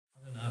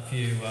if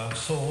you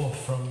saw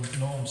from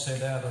Norm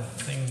sent out a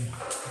thing,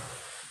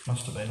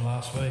 must have been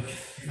last week,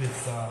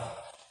 with the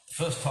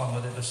first time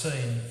I'd ever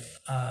seen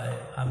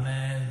a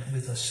man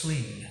with a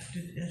sling.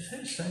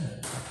 Who's seen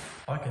it?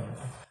 I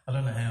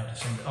don't know how to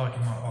send it. I'll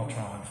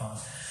try and find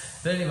it.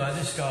 But anyway,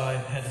 this guy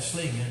had a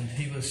sling and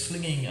he was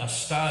slinging a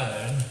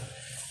stone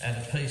and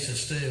a piece of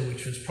steel,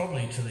 which was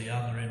probably to the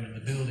other end of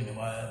the building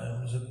away.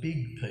 It was a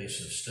big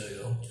piece of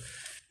steel.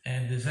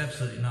 And there's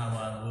absolutely no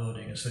way in the world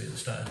you can see the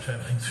stone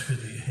travelling through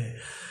the air.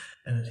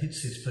 And it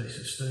hits this piece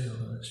of steel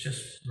and it's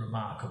just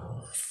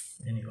remarkable.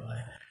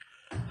 Anyway,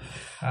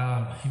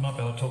 you might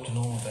be able to talk to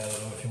Norm about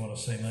it, or if you want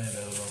to see me about it,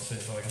 I'll see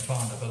if I can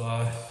find it. But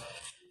I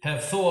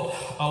have thought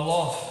a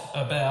lot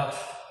about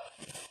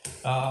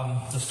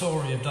the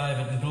story of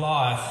David and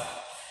Goliath.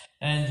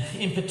 And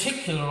in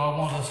particular, I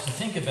want us to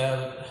think about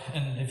it.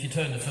 And if you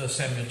turn to 1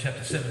 Samuel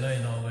chapter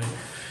 17, I'll be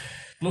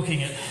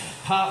looking at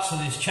parts of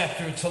this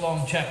chapter. It's a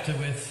long chapter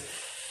with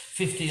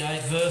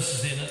 58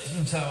 verses in it,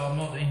 and so I'm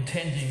not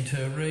intending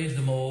to read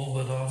them all,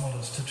 but I want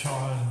us to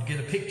try and get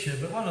a picture.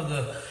 But one of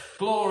the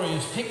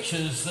glorious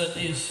pictures that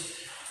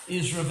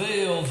is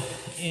revealed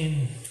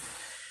in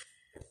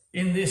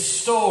this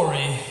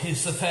story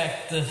is the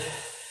fact that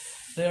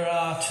there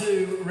are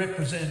two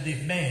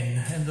representative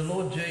men, and the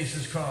Lord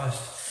Jesus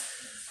Christ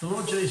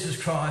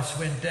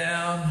went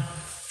down,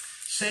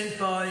 sent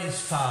by his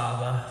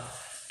Father,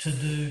 to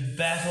do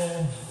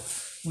battle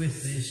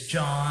with this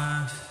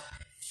giant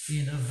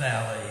in a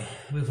valley,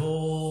 with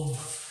all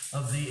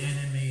of the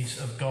enemies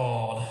of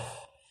God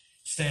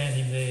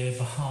standing there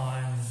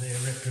behind their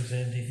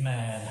representative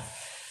man.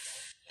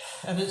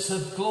 And it's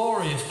a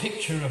glorious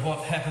picture of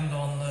what happened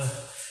on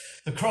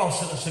the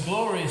cross, and it's a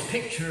glorious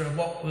picture of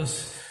what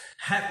was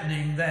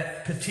happening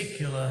that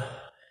particular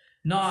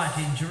night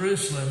in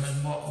Jerusalem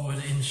and what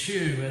would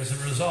ensue as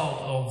a result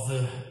of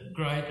the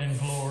great and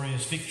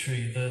glorious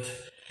victory that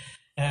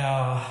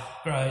our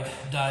great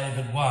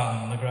David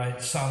won, the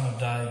great Son of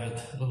David,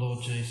 the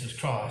Lord Jesus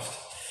Christ.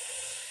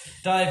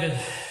 David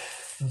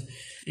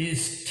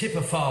is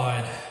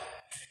typified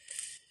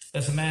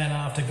as a man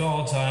after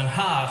God's own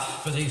heart,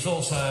 but he's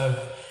also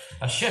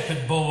a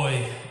shepherd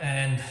boy,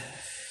 and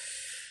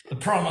the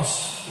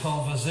promise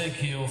of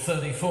Ezekiel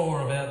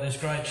 34 about this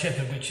great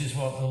shepherd, which is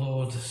what the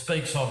Lord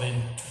speaks of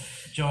in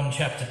John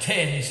chapter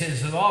 10, he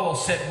says that I will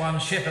set one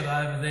shepherd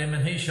over them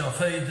and he shall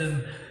feed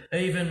them,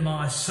 even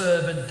my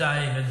servant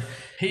David.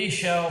 He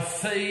shall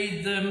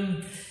feed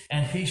them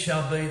and he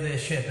shall be their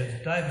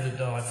shepherd. David had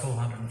died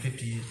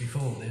 450 years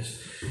before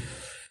this.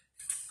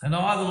 And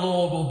I, the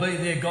Lord, will be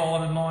their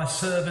God, and my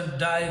servant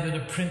David,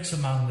 a prince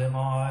among them.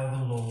 I,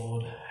 the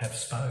Lord, have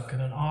spoken,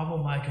 and I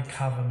will make a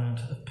covenant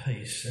of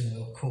peace and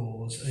will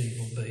cause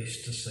evil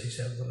beasts to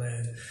cease out of the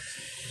land.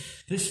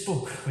 This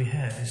book we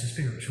have is a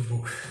spiritual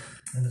book,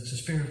 and it's a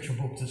spiritual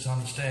book that's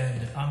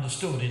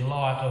understood in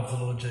light of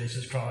the Lord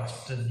Jesus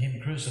Christ and him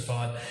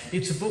crucified.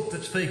 It's a book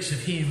that speaks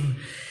of him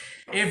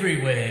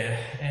everywhere,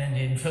 and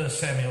in 1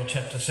 Samuel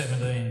chapter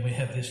 17 we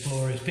have this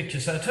glorious picture.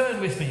 So turn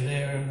with me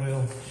there and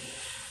we'll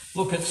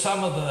look at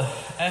some of the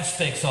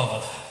aspects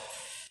of it.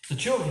 The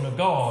children of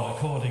God,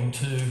 according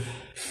to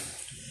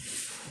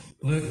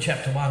Luke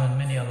chapter 1 and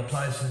many other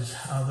places,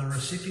 are the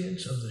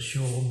recipients of the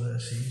sure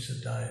mercies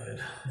of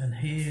David. And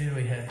here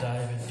we have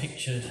David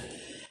pictured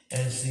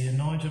as the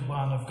anointed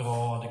one of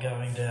God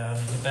going down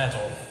into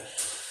battle.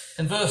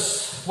 In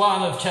verse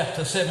 1 of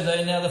chapter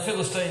 17, now the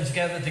Philistines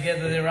gathered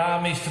together their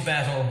armies to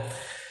battle,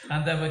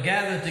 and they were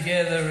gathered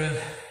together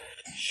at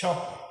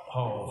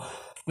Shophol,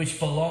 which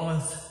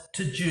belongeth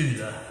to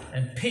Judah,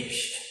 and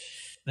pitched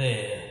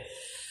there.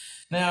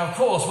 Now, of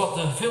course, what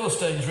the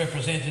Philistines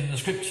represent in the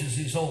scriptures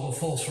is all the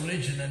false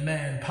religion and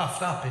man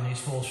puffed up in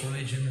his false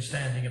religion and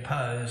standing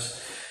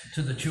opposed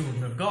to the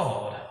children of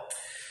God.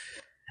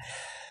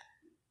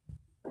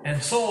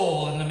 And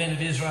Saul and the men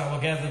of Israel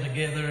were gathered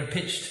together and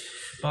pitched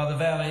by the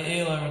valley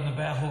Elah in the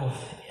battle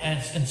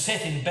and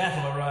set in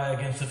battle array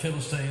against the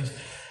Philistines.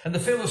 And the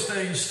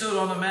Philistines stood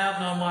on a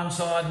mountain on one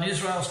side and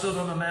Israel stood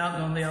on a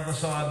mountain on the other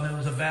side, and there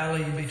was a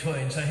valley in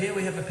between. So here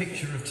we have a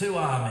picture of two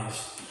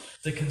armies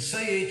that can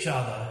see each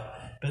other,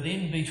 but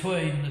in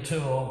between the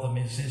two of them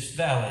is this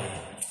valley.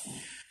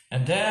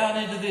 And down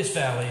into this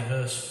valley,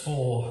 verse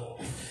 4,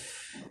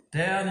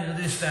 down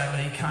into this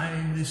valley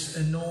came this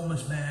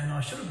enormous man.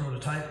 I should have brought a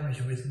tape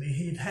measure with me.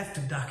 He'd have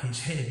to duck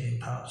his head in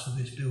parts of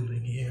this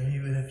building here, and he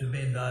would have to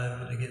bend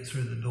over to get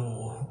through the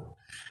door.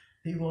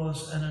 He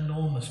was an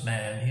enormous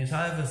man. He was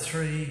over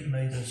 3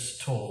 metres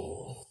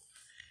tall.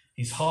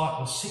 His height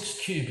was 6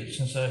 cubits,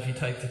 and so if you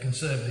take the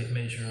conservative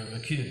measure of a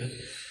cubit,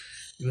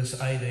 it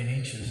was 18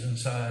 inches, and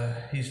so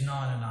he's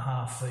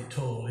 9.5 feet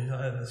tall. He's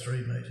over 3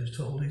 metres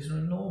tall. He's an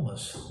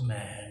enormous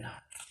man.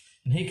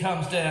 And he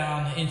comes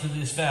down into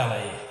this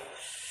valley,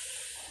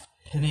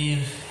 and he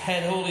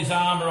had all his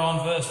armour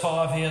on, verse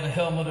 5, he had a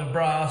helmet of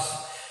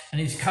brass, and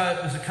his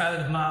coat was a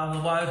coat of mail. The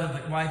weight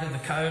of the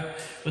coat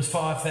was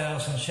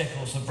 5,000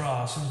 shekels of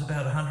brass. It was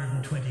about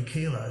 120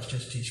 kilos,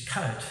 just his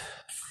coat.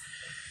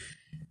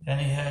 And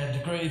he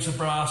had greaves of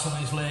brass on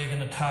his leg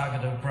and a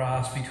target of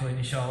brass between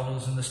his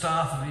shoulders, and the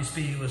staff of his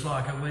spear was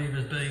like a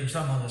weaver's beam.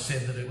 Someone has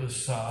said that it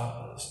was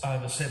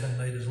over 7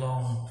 metres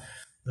long,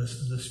 the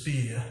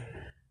spear,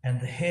 and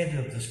the head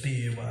of the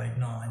spear weighed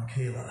 9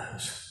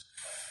 kilos,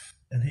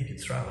 and he could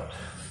throw it.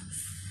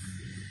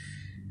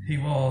 He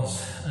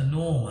was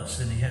enormous,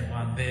 and he had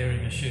one bearing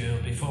a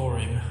shield before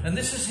him. And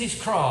this is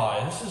his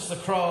cry. This is the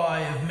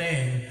cry of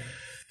men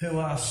who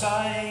are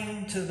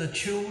saying to the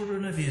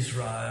children of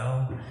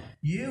Israel,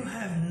 you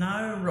have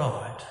no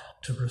right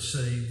to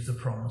receive the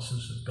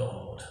promises of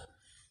God.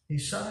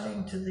 He's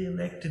saying to the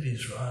elect of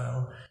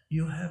Israel,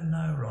 you have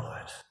no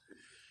right.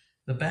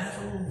 The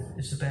battle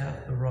is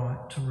about the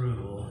right to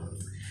rule.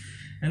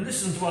 And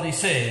listen to what he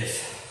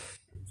says.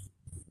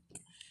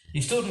 He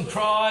stood and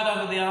cried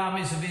unto the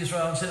armies of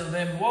Israel and said to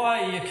them,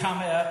 why are you come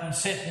out and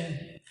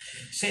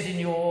set in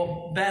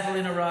your battle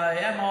in array?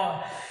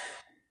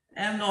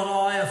 Am not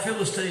I a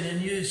Philistine,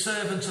 and you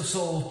servants of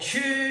Saul?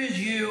 Choose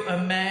you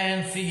a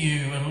man for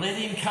you, and let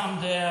him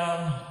come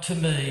down to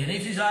me. And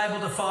if he's able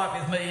to fight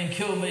with me and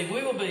kill me,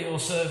 we will be your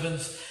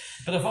servants.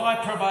 But if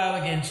I prevail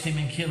against him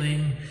and kill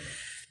him,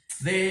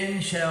 then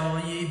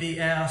shall ye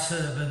be our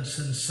servants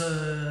and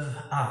serve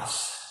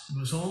us. It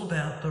was all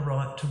about the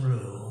right to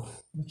rule.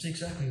 That's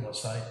exactly what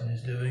Satan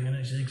is doing, and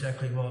it's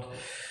exactly what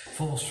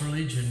false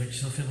religion,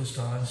 which the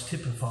Philistines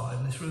typify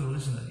in this rule,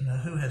 isn't it? You know,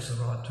 who has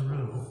the right to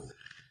rule?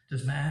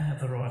 Does man have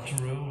the right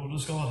to rule, or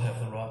does God have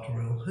the right to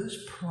rule?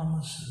 Whose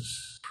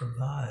promises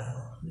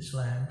prevail? This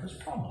land was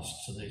promised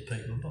to these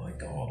people by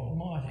God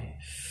Almighty.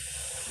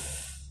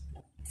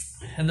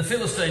 And the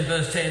Philistine,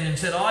 verse 10, and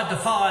said, I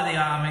defy the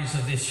armies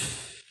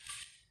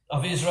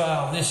of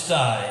Israel this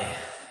day.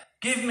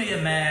 Give me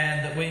a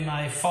man that we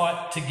may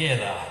fight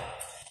together.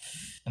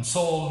 And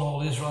Saul and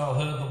all Israel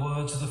heard the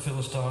words of the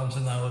Philistines,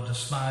 and they were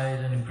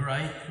dismayed and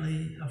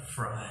greatly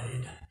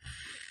afraid.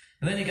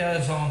 And then he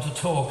goes on to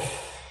talk.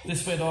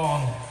 This went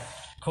on,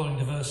 according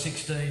to verse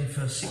 16,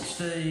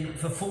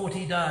 for 40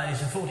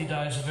 days. And 40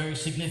 days is a very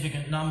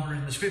significant number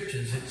in the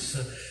scriptures. It's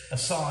a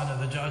sign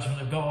of the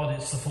judgment of God.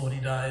 It's the 40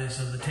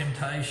 days of the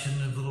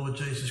temptation of the Lord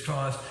Jesus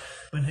Christ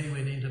when he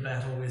went into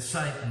battle with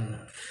Satan.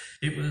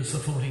 It was the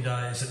 40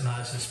 days that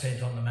Moses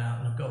spent on the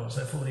mountain of God.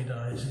 So 40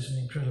 days is an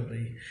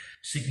incredibly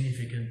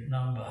significant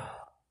number.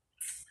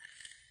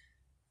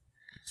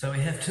 So we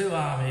have two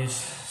armies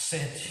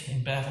set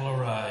in battle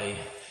array.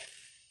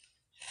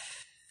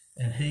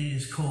 And he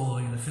is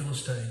calling, the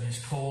Philistine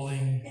is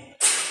calling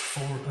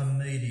for a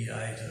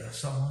mediator,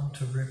 someone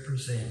to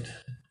represent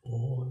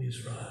all of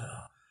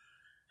Israel.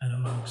 And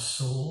amongst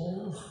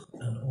Saul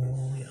and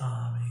all the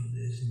army,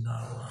 there's no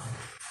one.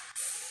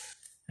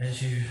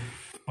 As you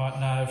might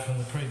know from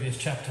the previous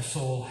chapter,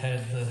 Saul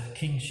had the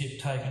kingship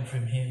taken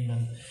from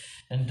him,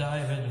 and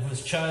David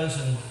was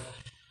chosen,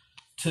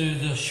 to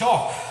the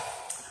shock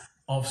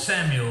of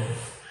Samuel,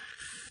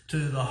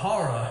 to the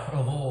horror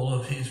of all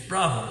of his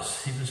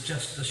brothers. He was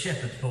just a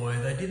shepherd's boy.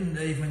 They didn't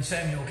even, when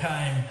Samuel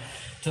came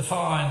to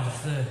find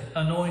the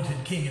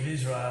anointed king of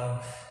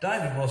Israel,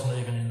 David wasn't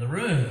even in the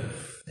room.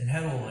 He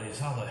had all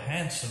these other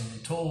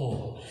handsome,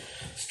 tall,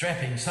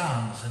 strapping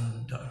sons,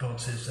 and God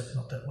says, that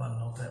not that one,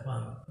 not that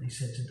one, he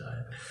said to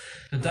David.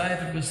 But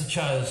David was the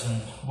chosen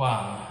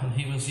one, and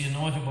he was the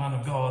anointed one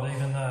of God,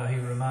 even though he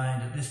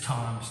remained at this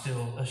time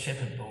still a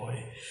shepherd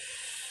boy.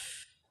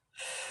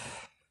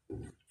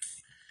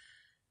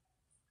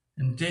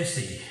 And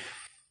Jesse,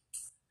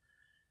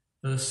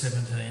 verse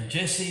 17,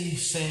 Jesse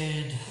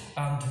said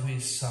unto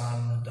his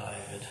son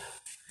David,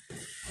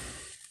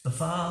 the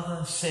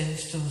father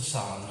says to the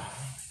son,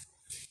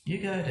 you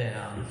go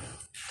down,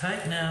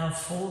 take now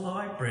for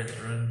thy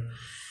brethren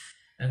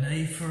an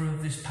ephah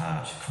of this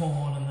parched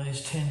corn and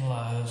these 10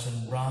 loaves,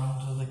 and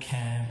run to the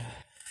camp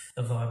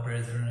of thy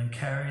brethren, and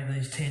carry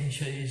these 10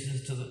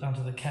 cheeses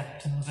unto the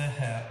captain of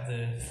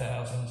their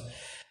thousands,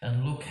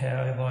 and look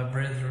how thy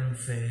brethren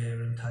fare,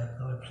 and take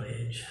thy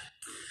pledge.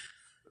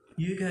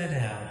 You go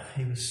down.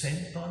 He was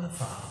sent by the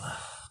Father.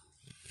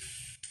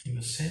 He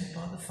was sent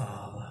by the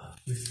Father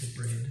with the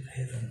bread of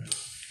heaven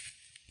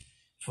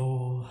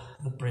for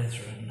the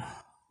brethren.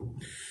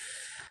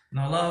 And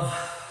I love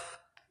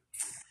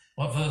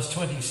what verse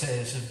 20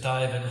 says of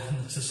David.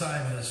 It's the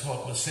same as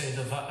what was said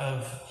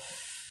of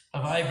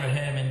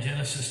Abraham in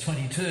Genesis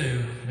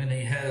 22, when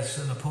he has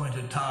an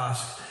appointed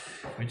task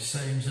which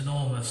seems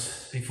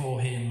enormous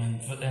before him,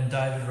 and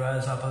David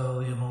rose up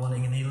early in the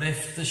morning and he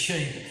left the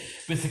sheep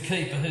with the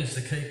keeper. Who's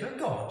the keeper?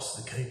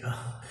 God's the keeper.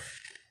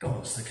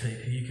 God's the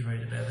keeper. You can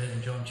read about that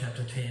in John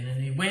chapter 10.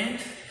 And he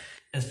went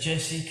as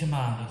Jesse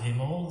commanded him.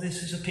 All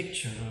this is a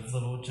picture of the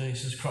Lord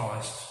Jesus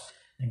Christ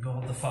and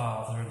God the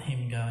Father and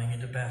him going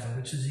into battle,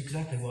 which is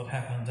exactly what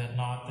happened that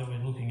night that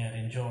we're looking at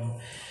in John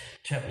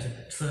chapter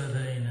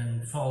 13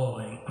 and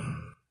following.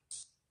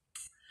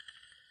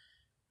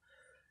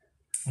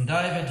 And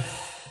David,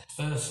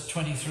 verse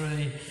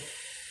 23,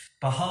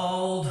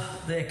 behold,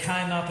 there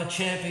came up a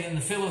champion,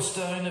 the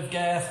Philistine of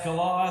Gath,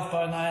 Goliath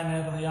by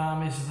name, out of the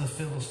armies of the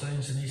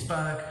Philistines, and he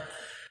spoke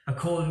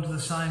according to the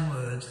same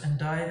words. And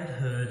David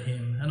heard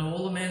him, and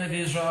all the men of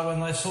Israel, when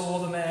they saw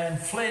the man,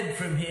 fled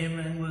from him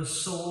and were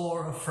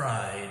sore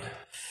afraid.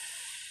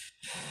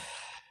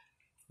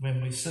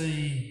 When we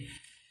see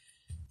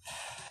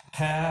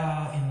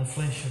power in the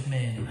flesh of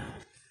men,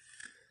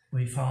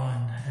 we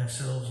find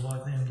ourselves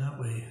like them, don't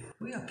we?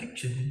 We are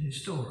pictured in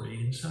this story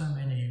in so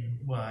many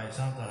ways,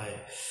 aren't they?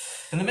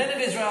 And the men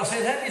of Israel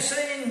said, "Have you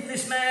seen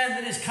this man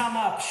that is come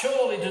up?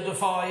 Surely to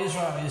defy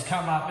Israel he is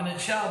come up, and it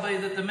shall be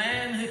that the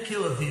man who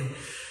killeth him..."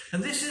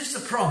 And this is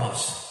the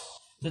promise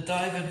that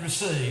David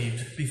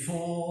received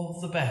before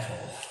the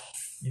battle.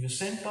 He was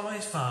sent by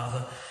his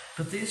father,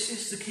 but this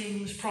is the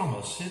king's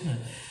promise, isn't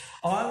it?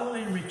 "I will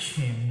enrich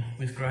him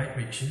with great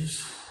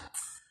riches,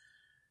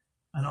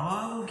 and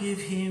I will give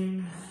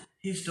him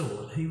his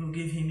daughter." He will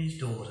give him his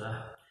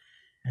daughter,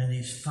 "and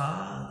his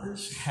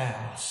father's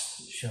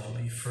house shall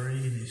be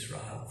free in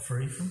Israel,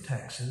 free from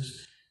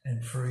taxes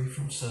and free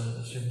from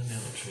service in the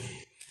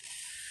military."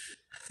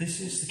 This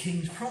is the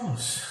king's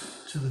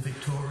promise to the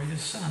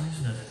victorious son,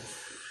 isn't it?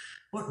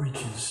 What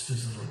riches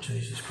does the Lord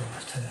Jesus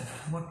Christ have?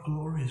 What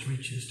glorious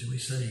riches do we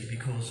see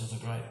because of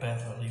the great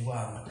battle he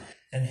won?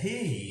 And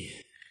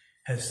he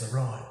has the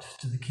right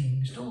to the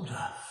king's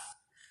daughter.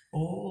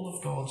 All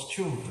of God's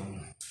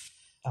children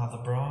are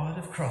the bride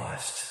of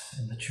Christ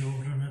and the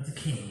children of the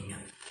King,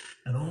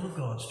 and all of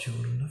God's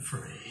children are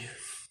free.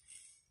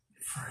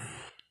 Free.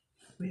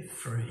 We're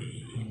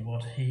free in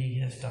what he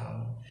has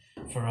done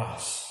for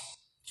us.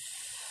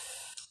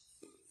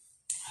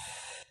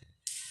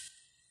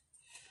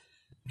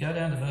 Go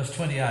down to verse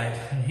 28,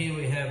 and here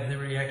we have the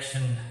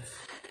reaction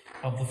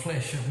of the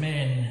flesh of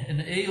men.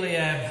 And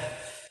Eliab,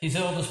 his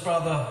eldest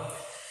brother,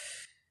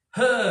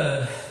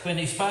 heard when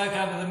he spoke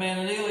unto the men,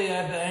 and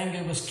Eliab the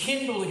anger was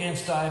kindled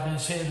against David,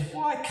 and said,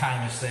 "Why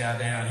camest thou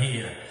down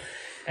here?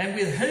 And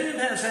with whom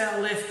hast thou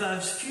left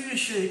those few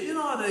sheep? You're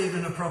not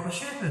even a proper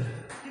shepherd.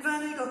 You've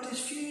only got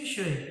this few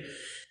sheep,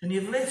 and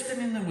you've left them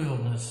in the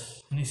wilderness."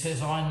 And he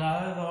says, "I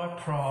know thy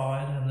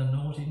pride and the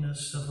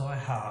naughtiness of thy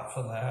heart,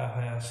 for thou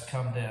hast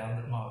come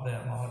down that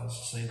thou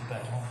mightest see the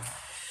battle."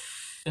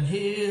 And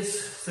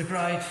here's the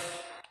great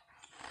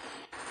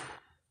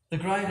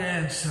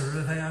answer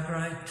of our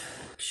great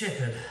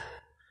shepherd.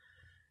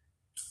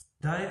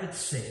 David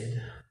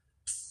said,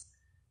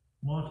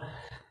 "What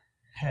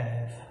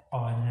have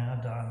I now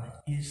done?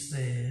 Is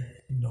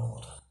there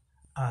not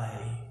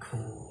a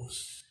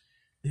cause?"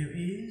 There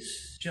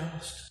is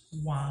just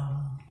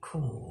one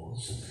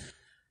cause.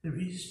 There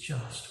is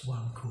just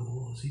one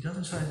cause. He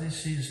doesn't say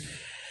this is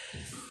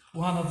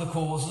one of the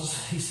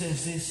causes. He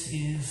says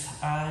is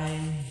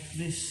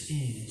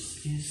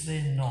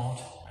there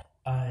not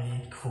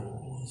a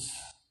cause?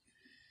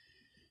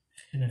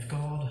 And if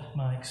God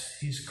makes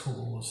his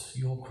cause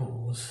your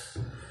cause,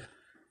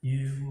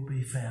 you will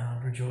be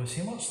found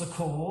rejoicing. What's the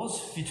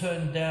cause? If you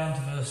turn down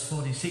to verse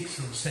 46,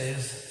 it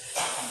says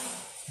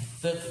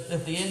that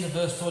at the end of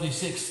verse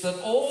 46, that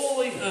all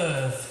the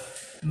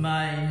earth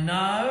may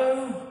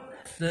know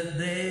that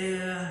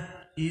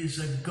there is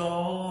a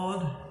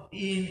God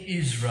in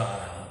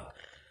Israel,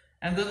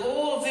 and that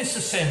all of this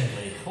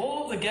assembly,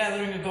 all of the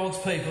gathering of God's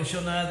people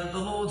shall know that the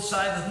Lord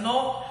saveth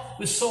not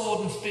with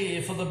sword and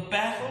spear, for the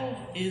battle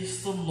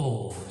is the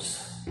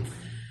Lord's.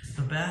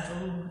 The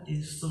battle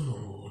is the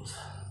Lord's.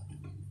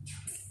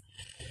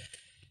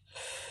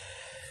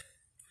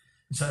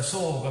 And so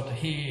Saul got to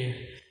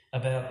hear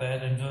about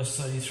that in verse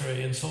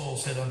 33, and Saul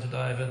said unto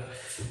David,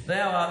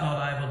 "Thou art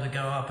not able to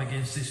go up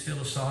against this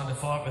Philistine to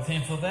fight with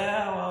him, for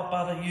thou art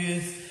but a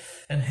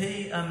youth, and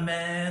he a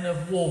man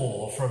of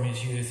war from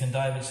his youth." And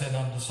David said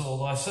unto Saul,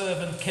 "Thy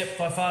servant kept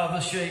thy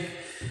father's sheep.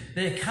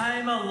 There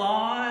came a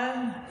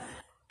lion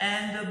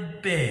and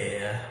a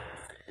bear,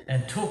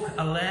 and took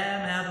a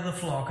lamb out of the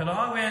flock. And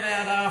I went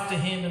out after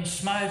him and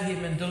smote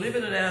him and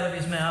delivered it out of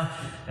his mouth.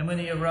 And when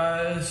he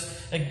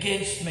arose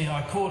against me,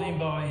 I caught him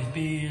by his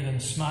beard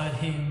and smote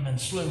him and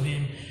slew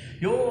him.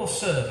 Your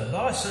servant,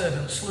 thy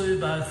servant, slew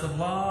both the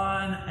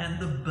lion and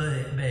the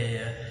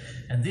bear,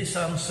 and this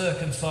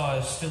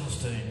uncircumcised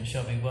Philistine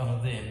shall be one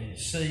of them,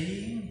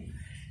 seeing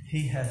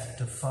he hath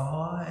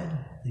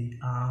defied the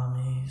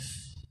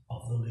armies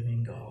of the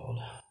living God."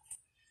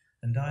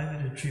 And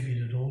David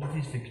attributed all of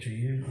his victory.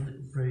 You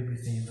read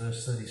with me in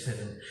verse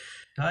 37.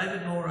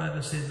 David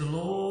moreover said, "The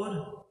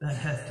Lord that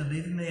hath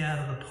delivered me out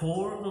of the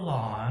paw of the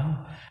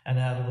lion and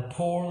out of the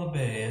paw of the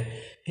bear,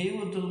 he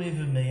will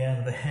deliver me out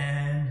of the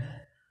hand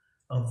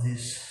of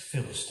this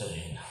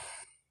Philistine."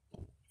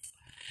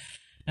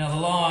 Now the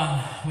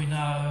lion, we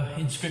know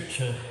in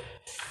Scripture,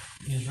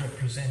 is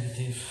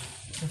representative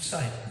of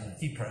Satan.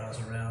 He prowls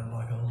around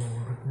like a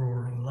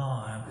roaring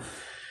lion.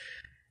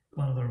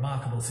 One of the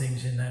remarkable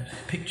things in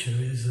that picture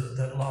is that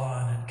that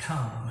lion had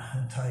come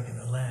and taken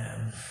a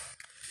lamb,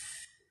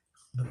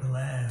 but the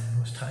lamb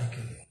was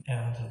taken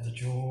out of the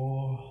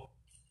jaw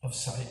of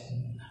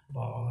Satan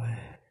by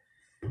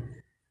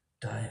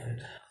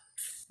David.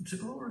 It's a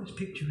glorious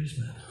picture,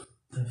 isn't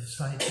it, of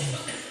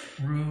Satan's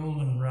rule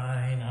and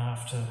reign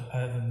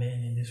over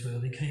men in this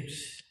world. He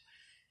keeps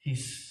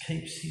his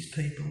keeps his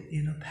people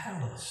in a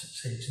palace, it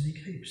says, and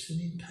he keeps them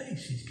in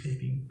peace. He's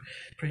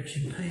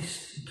preaching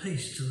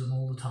peace to them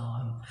all the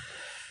time.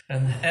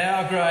 And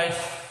our great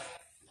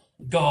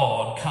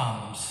God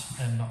comes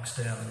and knocks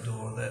down the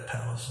door of that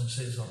palace and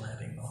says, I'm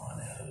having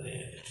mine out of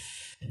there,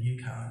 and you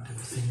can't do a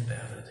thing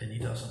about it, and he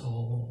does it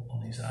all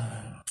on his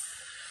own.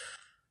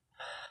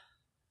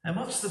 And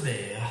what's the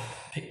bear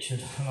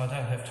pictured? And I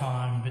don't have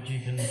time, but you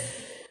can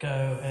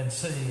go and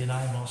see in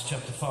Amos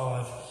chapter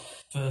 5,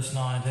 verse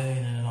 19,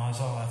 and in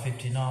Isaiah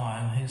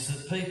 59, is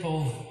that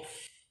people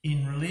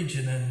in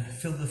religion, and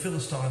the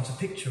Philistines a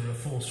picture of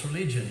false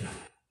religion.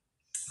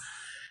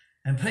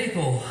 And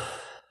people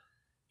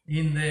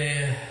in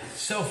their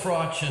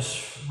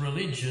self-righteous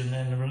religion,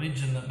 and the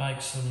religion that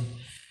makes them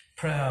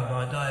proud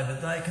by day,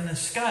 but they can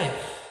escape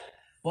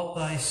what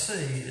they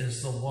see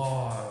as the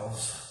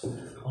wiles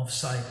of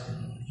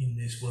Satan in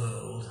this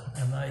world,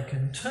 and they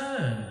can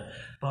turn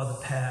by the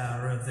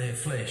power of their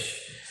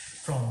flesh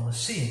from the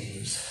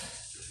sins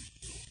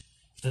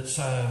that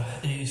so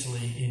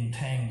easily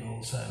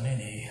entangle so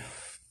many.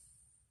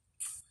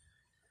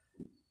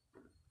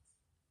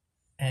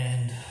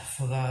 And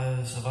for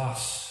those of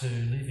us who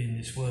live in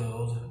this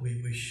world,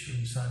 we wish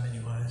in so many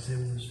ways there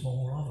was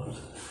more of it.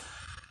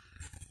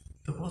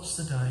 But what's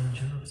the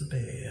danger of the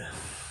bear?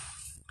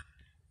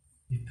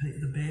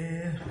 The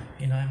bear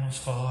in Amos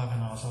 5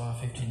 and Isaiah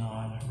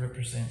 59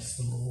 represents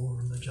the law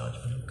and the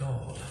judgment of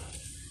God.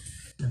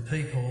 And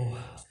people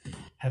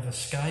have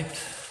escaped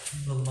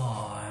the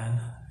lion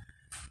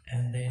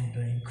and then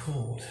been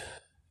caught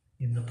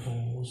in the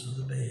paws of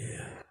the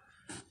bear.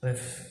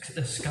 They've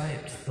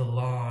escaped the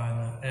line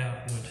of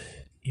outward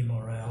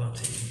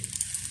immorality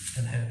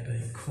and have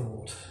been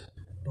caught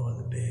by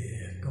the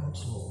bear.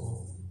 God's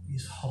law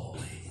is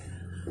holy.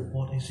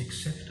 What is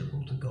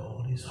acceptable to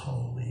God is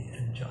holy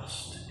and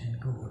just and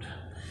good.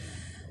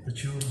 The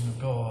children of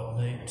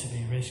God need to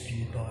be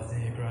rescued by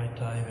their great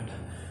David,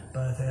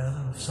 both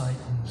out of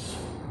Satan's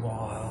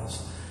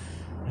wiles,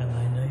 and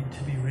they need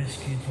to be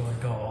rescued by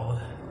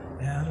God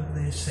out of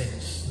their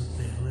sense that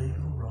their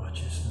legal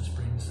righteousness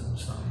brings them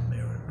some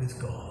merit with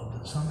God,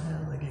 that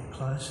somehow they get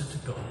closer to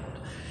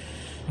God.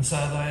 And so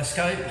they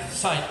escape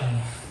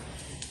Satan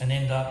and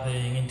end up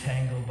being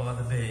entangled by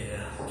the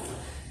bear.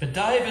 But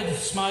David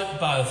smote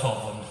both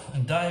of them,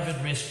 and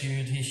David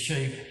rescued his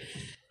sheep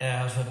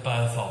out of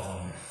both of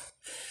them.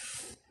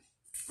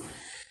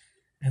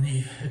 And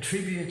he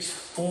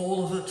attributes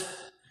all of it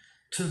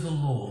to the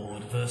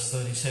Lord. Verse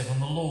 37,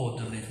 the Lord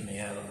delivered me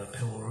out of the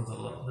paw of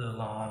the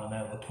lion and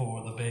out of the paw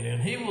of the bear,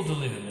 and he will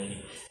deliver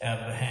me out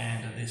of the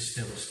hand of this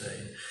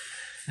Philistine.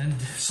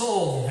 And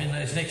Saul, in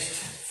those next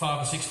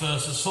 5 or 6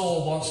 verses,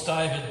 Saul wants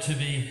David to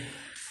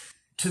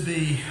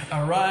be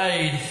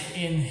arrayed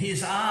in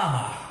his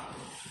armour.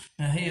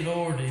 Now, he had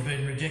already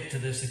been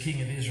rejected as the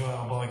king of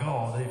Israel by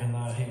God, even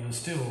though he was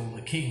still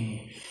the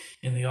king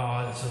in the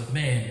eyes of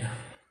men.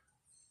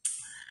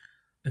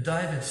 But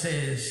David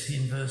says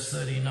in verse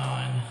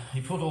 39,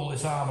 he put all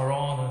his armour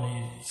on and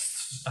he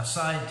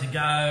essayed to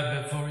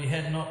go, but for he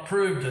had not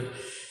proved it.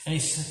 And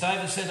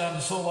David said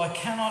unto Saul, I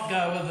cannot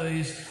go with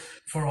these,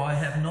 for I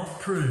have not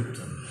proved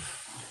them.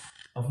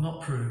 I've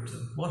not proved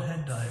them. What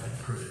had David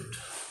proved?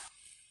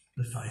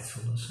 The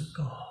faithfulness of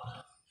God.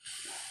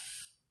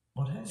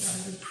 What had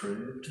David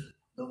proved?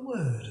 The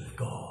word of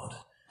God.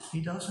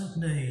 He doesn't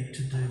need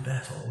to do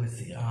battle with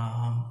the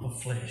arm of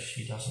flesh.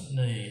 He doesn't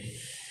need,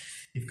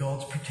 if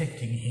God's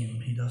protecting him,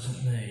 he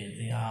doesn't need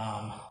the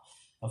arm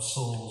of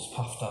Saul's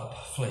puffed up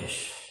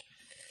flesh.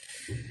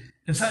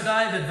 And so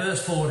David,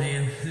 verse 40,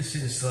 and this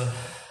is the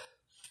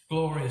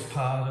glorious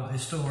part of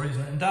this story,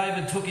 isn't it? And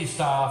David took his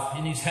staff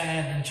in his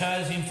hand and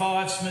chose him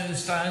 5 smooth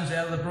stones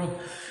out of the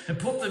brook and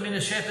put them in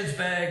a shepherd's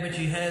bag which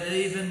he had,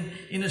 even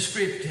in a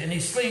script, and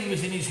his sling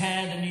was in his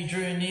hand, and he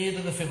drew near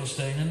to the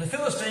Philistine. And the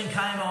Philistine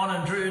came on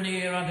and drew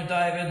near unto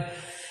David,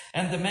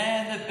 and the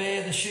man that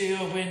bare the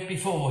shield went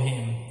before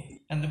him.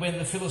 And when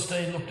the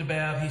Philistine looked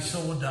about, he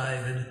saw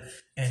David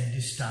and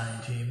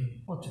disdained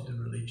him. What did the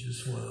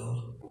religious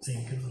world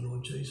think of the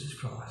Lord Jesus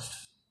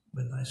Christ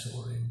when they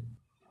saw him?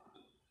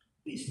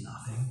 He's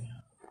nothing.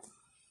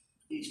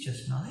 He's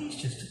just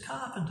a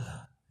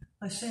carpenter.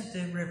 They sent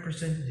their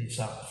representatives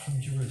up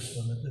from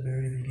Jerusalem at the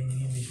very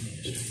beginning of his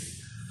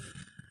ministry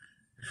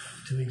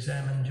to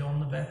examine John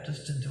the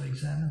Baptist and to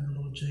examine the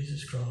Lord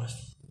Jesus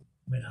Christ.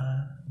 Went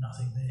home,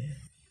 nothing there.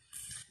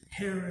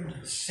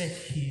 Herod set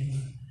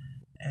him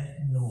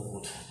at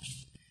naught.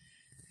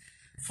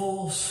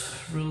 False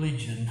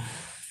religion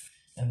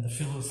and the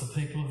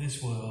people of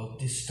this world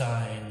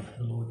disdain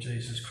the Lord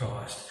Jesus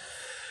Christ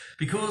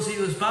because he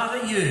was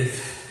but a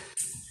youth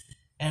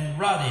and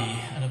ruddy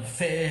and of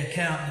fair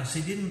countenance.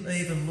 He didn't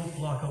even look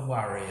like a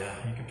warrior.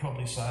 You could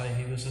probably say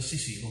he was a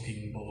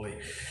sissy-looking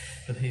boy,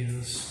 but he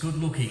was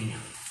good-looking.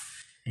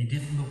 He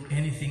didn't look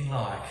anything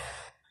like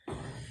the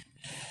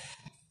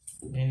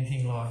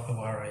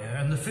warrior.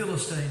 And the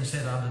Philistine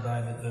said unto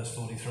David, verse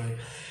 43,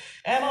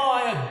 Am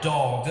I a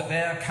dog that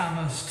thou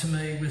comest to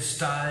me with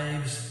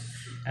staves?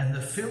 And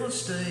the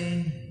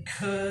Philistine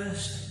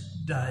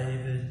cursed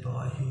David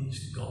by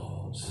his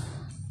gods.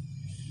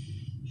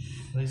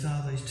 These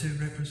are these two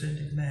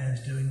representative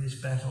mans doing this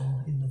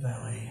battle in the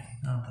valley,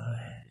 aren't they?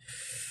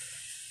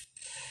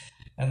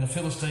 And the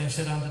Philistine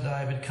said unto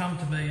David, Come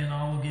to me, and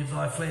I will give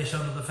thy flesh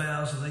unto the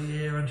fowls of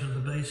the air and to the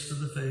beasts of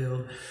the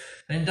field.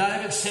 Then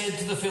David said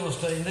to the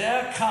Philistine,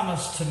 Thou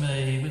comest to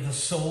me with a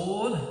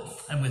sword,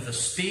 and with a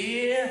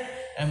spear,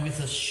 and with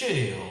a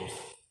shield.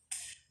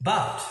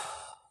 But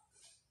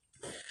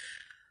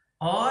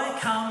I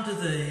come to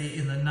thee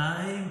in the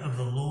name of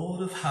the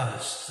Lord of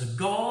hosts, the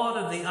God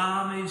of the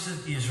armies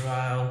of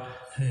Israel,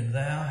 whom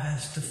thou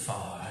hast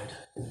defied.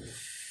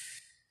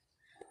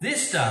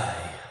 This day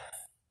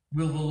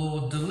will the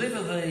Lord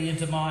deliver thee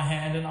into my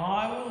hand, and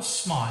I will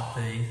smite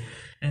thee,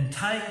 and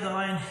take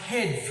thine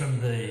head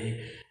from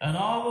thee, and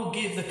I will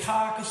give the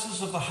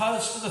carcasses of the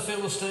host of the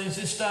Philistines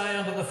this day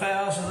unto the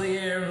fowls of the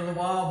air and to the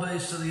wild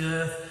beasts of the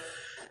earth,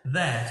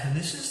 that, and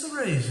this is the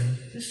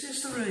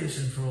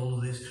reason for all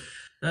of this,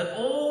 that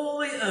all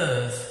the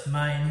earth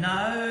may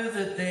know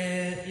that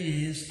there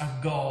is a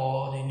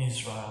God in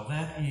Israel.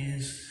 That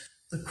is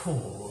the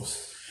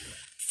cause.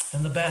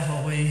 And the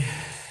battle, we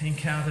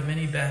encounter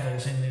many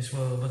battles in this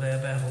world, but our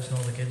battle's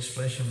not against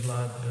flesh and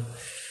blood, but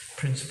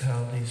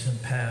principalities and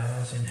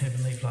powers in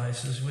heavenly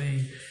places.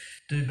 We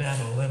do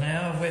battle, and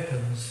our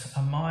weapons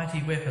are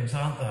mighty weapons,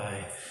 aren't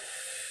they?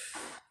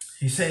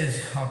 He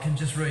says, I can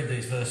just read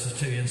these verses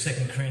to you in 2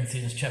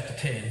 Corinthians chapter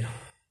 10.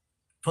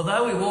 For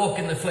though we walk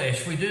in the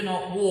flesh, we do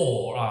not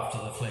war after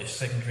the flesh,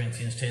 2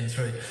 Corinthians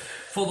 10:3.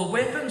 For the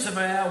weapons of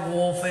our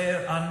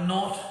warfare are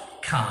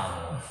not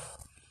carnal.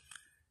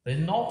 They're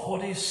not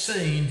what is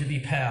seen to be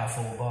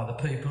powerful by the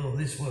people of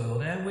this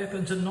world. Our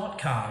weapons are not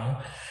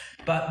carnal,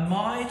 but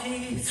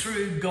mighty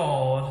through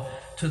God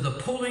to the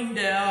pulling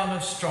down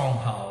of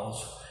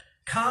strongholds,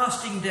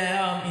 casting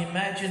down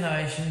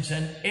imaginations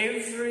and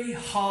every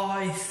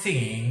high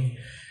thing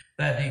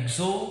that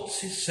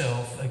exalts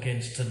itself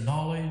against the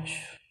knowledge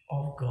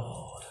of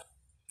God.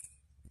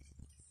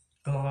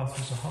 Goliath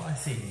was a high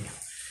thing,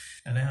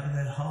 and out of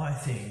that high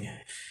thing,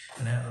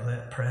 and out of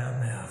that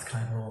proud mouth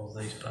came all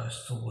these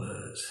boastful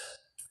words.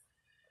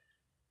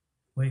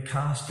 We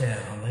cast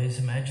down these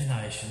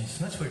imaginations,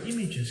 and that's where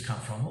images come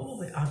from, all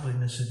the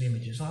ugliness of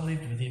images. I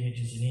lived with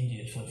images in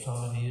India for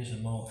 5 years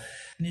and more,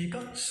 and you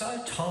got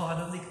so tired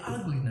of the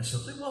ugliness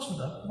of it. There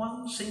wasn't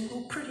one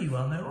single pretty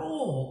one, they were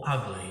all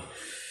ugly.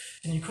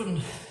 And you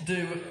couldn't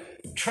do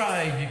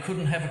trade, you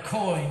couldn't have a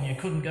coin, you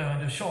couldn't go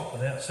into a shop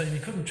without seeing, you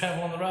couldn't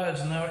travel on the roads,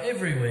 and they were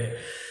everywhere.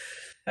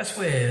 That's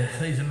where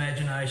these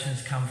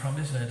imaginations come from,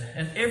 isn't it?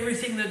 And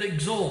everything that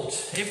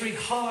exalts, every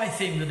high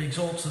thing that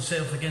exalts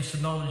itself against the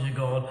knowledge of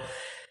God,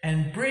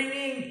 and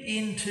bringing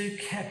into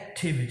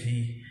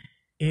captivity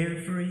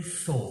every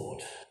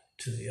thought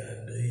to the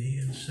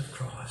obedience of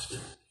Christ.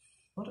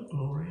 What a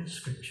glorious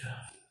scripture.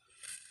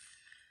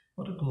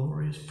 What a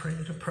glorious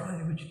prayer to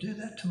pray. Would you do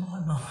that to my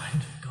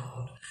mind,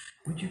 God?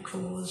 Would you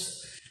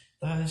cause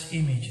those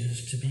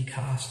images to be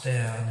cast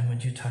down, and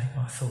would you take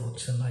my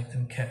thoughts and make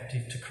them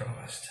captive to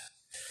Christ?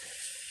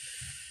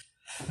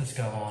 Let's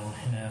go on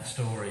in our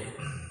story.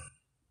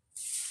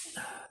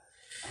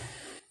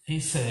 He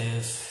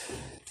says,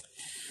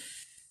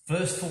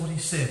 verse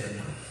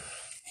 47,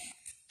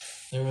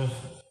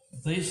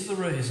 these are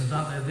the reasons,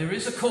 aren't there? There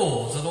is a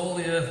cause that all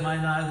the earth may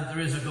know that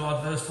there is a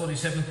God, verse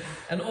 47,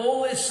 and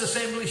all this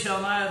assembly shall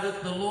know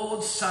that the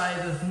Lord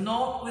saveth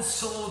not with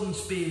sword and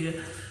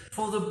spear,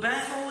 for the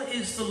battle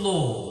is the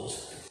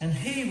Lord's, and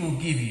he will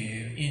give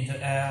you into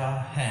our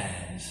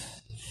hands.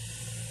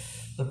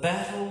 The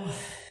battle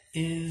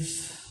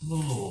is the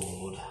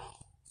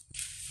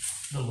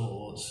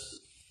Lord's,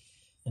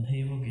 and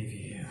he will give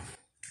you.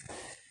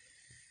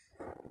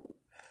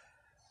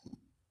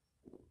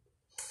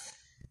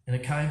 And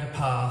it came to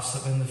pass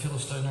that when the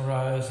Philistine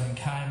arose and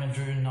came and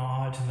drew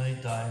nigh to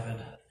meet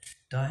David,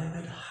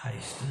 David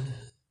hasted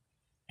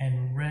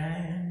and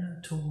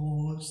ran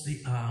towards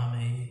the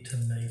army to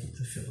meet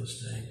the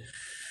Philistine.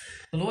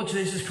 The Lord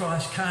Jesus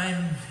Christ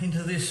came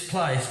into this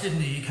place, didn't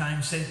he? He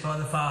came sent by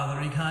the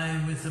Father. He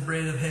came with the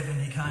bread of heaven.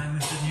 He came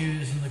with the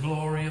news and the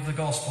glory of the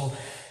gospel.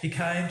 He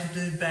came to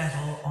do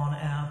battle on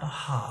our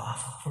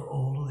behalf for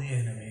all of the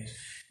enemies,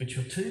 which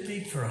were too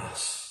big for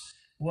us.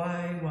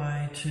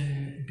 Way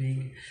too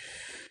big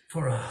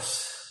for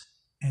us.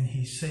 And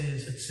it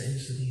says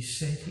that he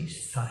set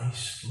his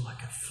face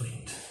like a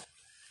flint.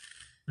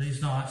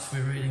 These nights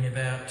we're reading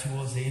about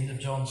towards the end of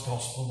John's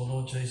Gospel, the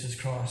Lord Jesus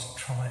Christ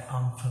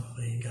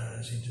triumphantly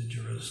goes into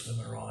Jerusalem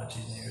and rides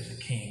in there as a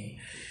king.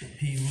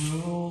 He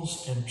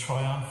rules and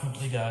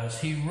triumphantly goes.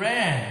 He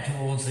ran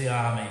towards the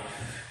army.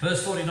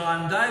 Verse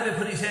 49, David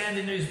put his hand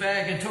into his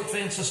bag and took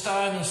thence a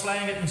stone and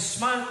slang it and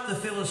smote the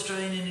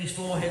Philistine in his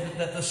forehead,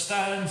 that the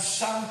stone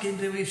sunk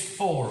into his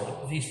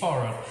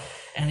forehead,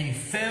 and he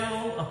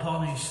fell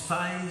upon his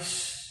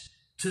face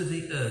to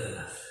the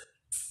earth.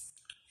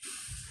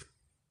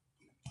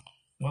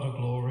 What a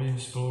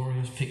glorious,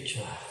 glorious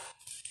picture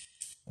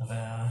of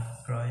our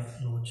great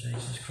Lord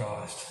Jesus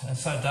Christ. And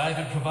so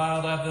David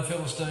prevailed over the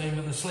Philistine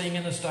with a sling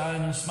and a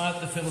stone, and smote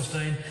the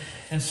Philistine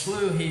and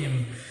slew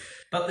him.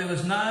 But there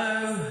was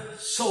no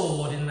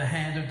sword in the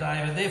hand of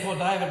David. Therefore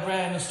David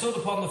ran and stood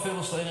upon the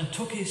Philistine and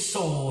took his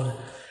sword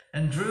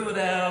and drew it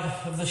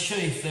out of the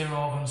sheath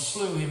thereof and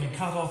slew him and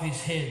cut off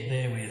his head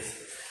therewith.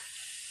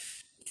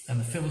 And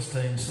the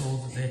Philistines saw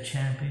that their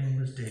champion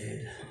was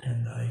dead,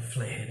 and they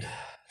fled.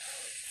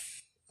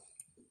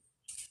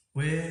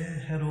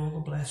 Where had all the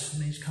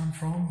blasphemies come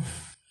from?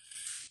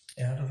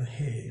 Out of the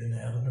head and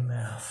out of the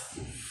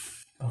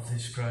mouth of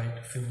this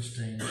great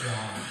Philistine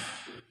giant.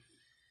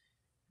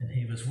 And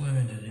he was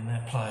wounded in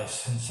that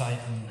place, and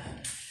Satan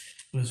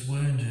was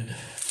wounded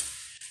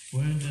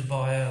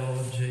by our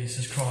Lord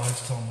Jesus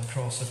Christ on the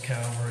cross of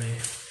Calvary,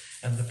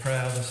 and the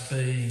proudest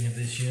being of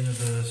this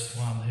universe,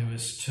 one who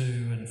is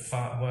too and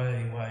far,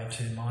 way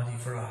too mighty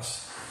for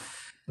us,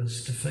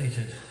 was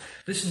defeated.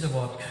 Listen to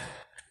what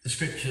the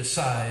scriptures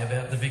say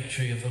about the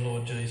victory of the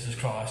Lord Jesus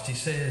Christ. He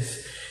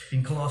says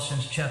in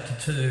Colossians chapter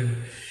 2,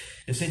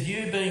 it said,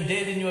 "You being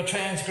dead in your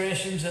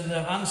transgressions and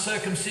the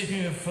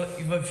uncircumcision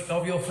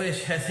of your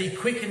flesh hath he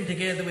quickened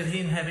together with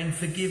him, having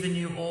forgiven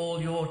you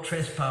all your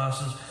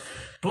trespasses,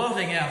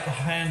 blotting out the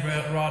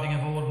handwriting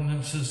of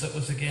ordinances that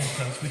was against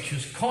us, which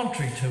was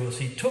contrary to us.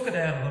 He took it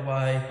out of the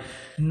way,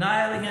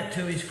 nailing it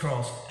to his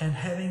cross, and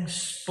having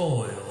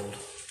spoiled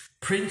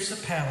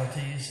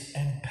principalities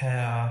and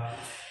power,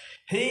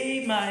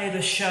 he made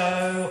a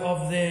show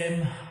of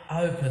them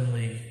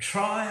openly,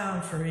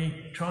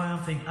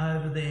 triumphing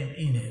over them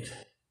in it."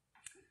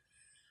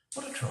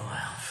 What a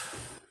triumph.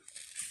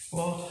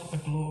 What a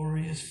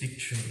glorious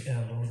victory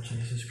our Lord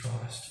Jesus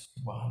Christ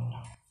won.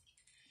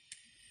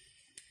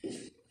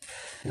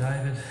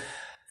 David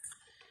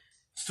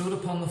stood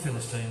upon the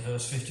Philistine,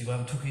 verse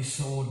 51, took his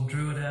sword and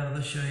drew it out of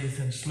the sheath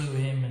and slew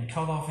him and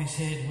cut off his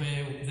head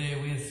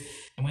therewith.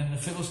 And when the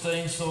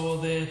Philistines saw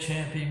their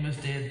champion was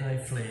dead, they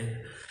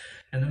fled.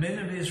 And the men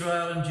of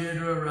Israel and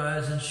Judah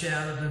arose and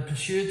shouted and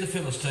pursued the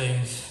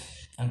Philistines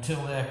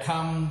until they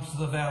come to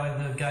the valley,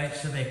 the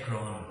gates of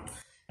Ekron.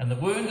 And the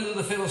wounded of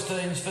the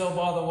Philistines fell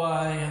by the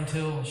way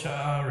until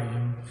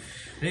Sha'arim,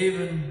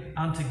 even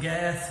unto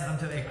Gath,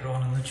 unto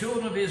Ekron. And the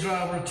children of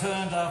Israel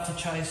returned after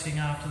chasing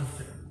after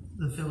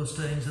the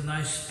Philistines, and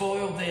they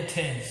spoiled their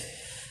tents.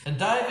 And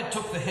David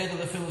took the head of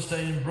the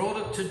Philistine and brought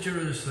it to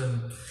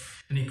Jerusalem,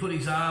 and he put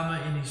his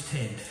armour in his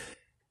tent.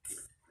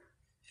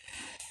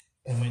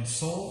 And when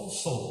Saul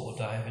saw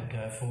David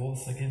go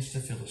forth against the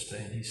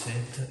Philistine, he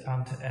said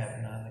unto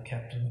Abner, the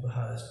captain of the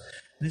host,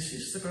 this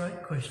is the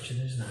great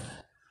question, isn't it?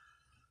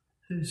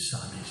 Whose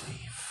son is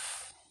he?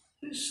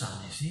 Whose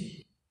son is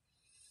he?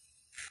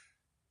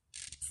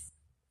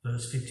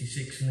 Verse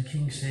 56, and the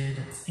king said,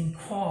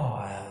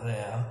 inquire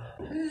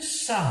thou, whose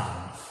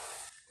son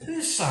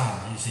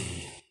is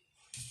he?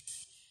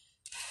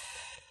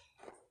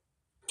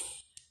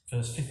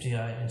 Verse 58,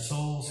 and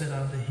Saul said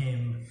unto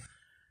him,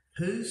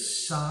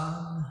 whose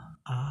son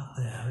art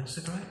thou? It's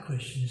a great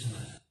question, isn't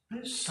it?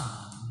 Whose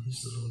son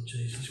is the Lord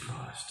Jesus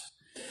Christ?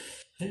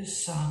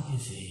 Whose son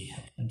is he?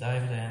 And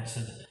David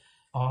answered,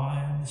 I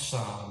am the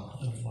son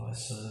of thy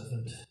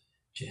servant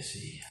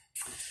Jesse.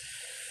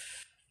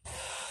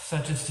 So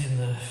just in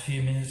the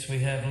few minutes we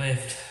have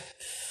left,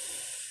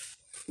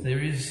 there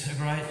is a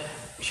great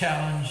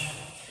challenge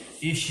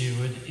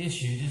issued,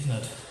 isn't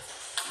it?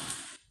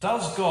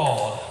 Does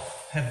God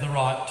have the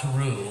right to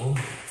rule?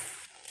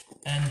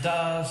 And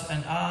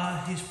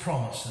are his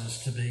promises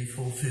to be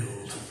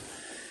fulfilled?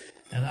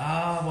 And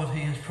are what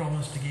he has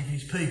promised to give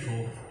his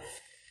people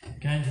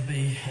going to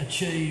be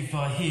achieved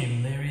by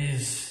him? There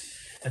is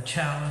a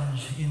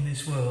challenge in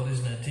this world,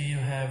 isn't it? Do you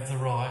have the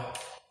right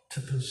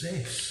to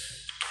possess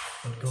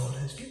what God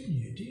has given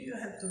you? Do you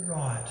have the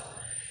right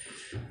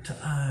to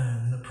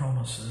own the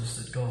promises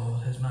that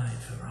God has made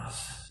for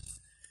us?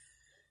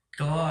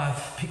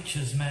 Goliath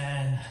pictures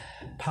man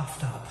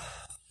puffed up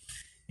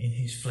in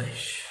his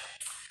flesh,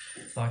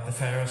 like the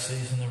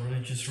Pharisees and the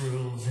religious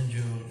rulers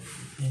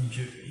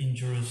in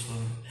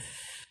Jerusalem.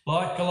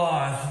 Like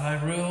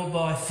Goliath, they ruled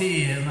by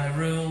fear and they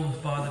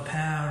ruled by the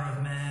power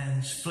of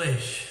man's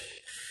flesh.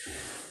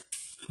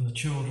 And the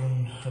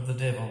children of the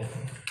devil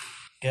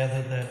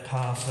gathered that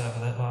Passover,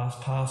 that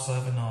last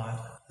Passover night,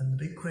 and the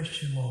big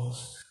question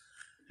was,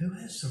 who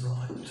has the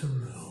right to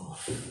rule?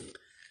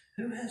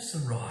 Who has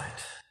the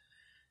right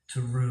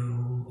to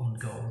rule on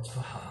God's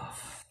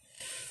behalf?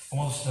 I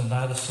want us to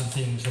notice some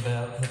things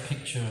about the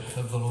picture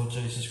of the Lord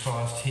Jesus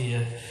Christ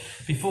here.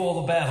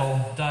 Before the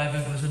battle,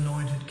 David was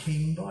anointed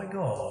king by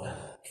God.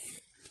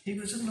 He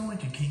was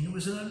anointed king. It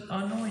was an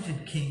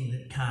anointed king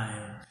that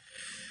came.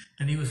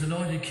 And he was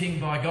anointed king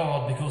by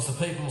God because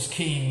the people's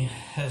king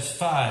has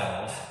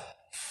failed.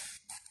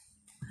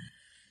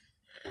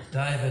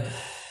 David,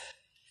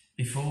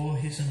 before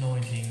his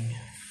anointing,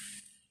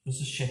 was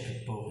a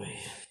shepherd boy.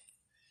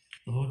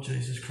 The Lord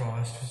Jesus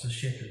Christ was a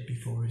shepherd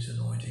before his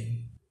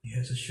anointing. He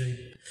has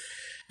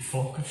a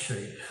flock of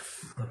sheep,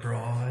 the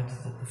bride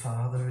that the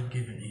Father had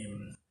given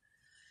him.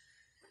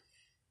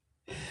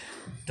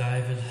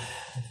 David,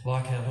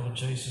 like our Lord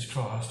Jesus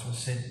Christ, was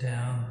sent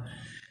down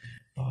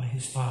by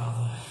his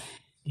Father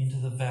into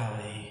the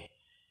valley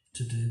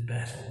to do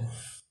battle.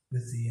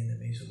 with the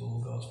enemies of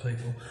all God's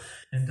people.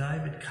 And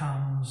David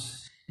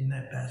comes in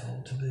that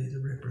battle to be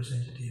the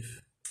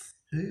representative.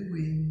 Who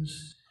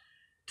wins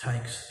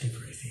takes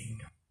everything.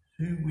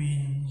 Who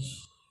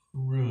wins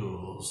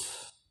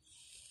rules.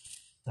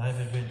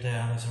 David went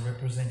down as a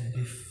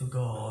representative for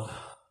God.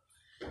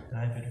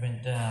 David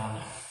went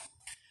down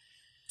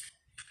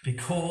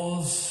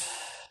because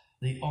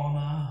the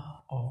honour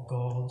of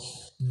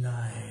God's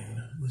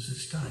name was at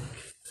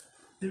stake.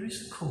 There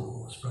is a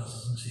cause,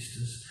 brothers and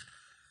sisters.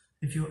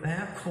 If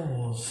our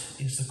cause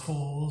is the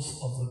cause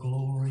of the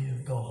glory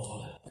of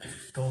God,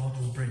 God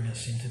will bring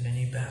us into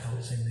many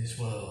battles in this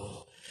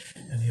world,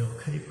 and he'll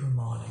keep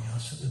reminding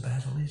us that the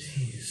battle is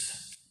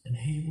his, and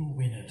he will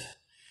win it.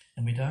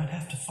 And we don't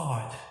have to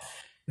fight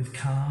with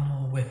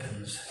carnal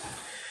weapons.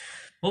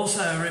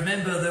 Also,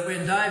 remember that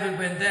when David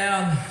went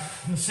down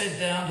and sent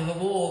down to the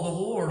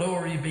war had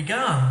already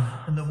begun,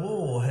 and the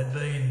war had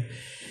been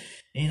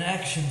in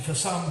action for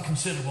some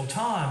considerable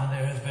time, and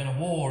there has been a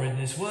war in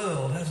this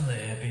world, hasn't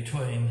there,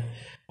 between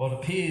what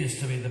appears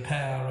to be the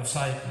power of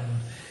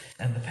Satan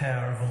and the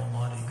power of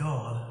Almighty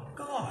God.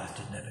 Goliath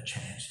didn't have a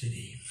chance, did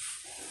he?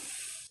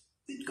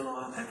 Did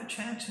Goliath have a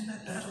chance in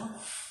that battle?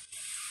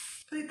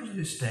 People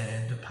who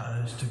stand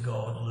opposed to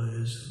God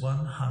lose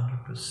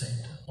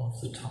 100%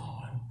 of the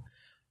time,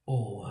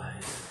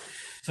 always.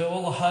 So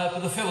all the hope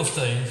of the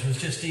Philistines was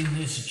just in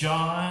this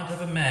giant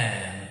of a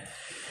man.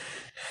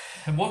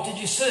 And what did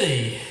you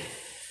see?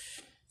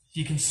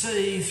 You can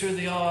see through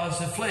the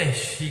eyes of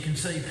flesh. You can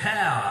see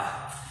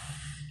power.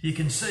 You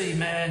can see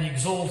man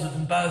exalted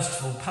and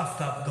boastful.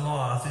 Puffed up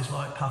Goliath is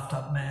like puffed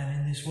up man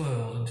in this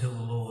world until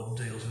the Lord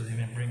deals with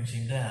him and brings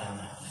him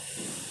down.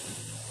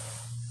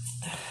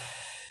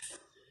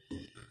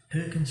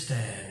 Who can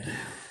stand?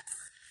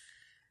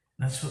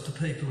 That's what the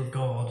people of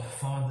God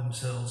find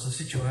themselves, the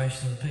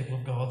situation that the people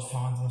of God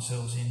find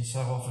themselves in so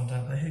often,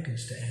 don't they? Who can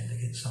stand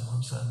against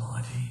someone so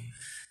mighty?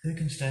 Who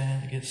can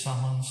stand against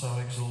someone so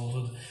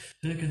exalted?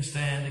 Who can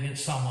stand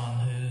against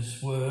someone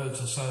whose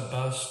words are so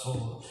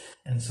boastful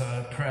and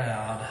so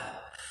proud?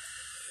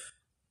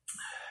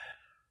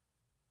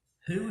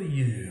 Who are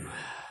you,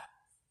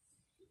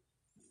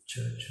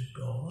 Church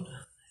of God?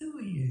 Who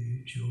are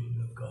you,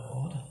 children of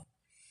God,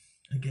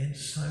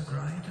 against so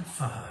great a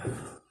foe,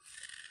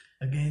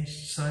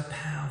 against so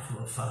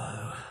powerful a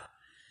foe,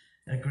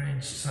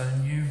 against so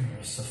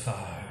numerous a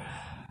foe?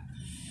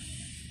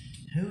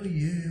 Who are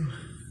you,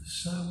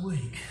 so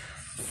weak,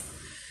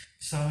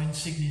 so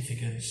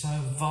insignificant, so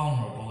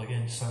vulnerable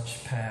against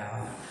such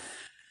power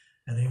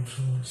and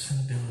influence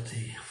and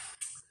ability?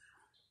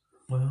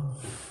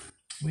 Well,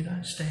 we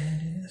don't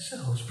stand in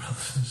ourselves,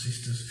 brothers and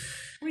sisters.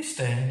 We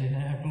stand in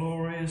our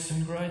glorious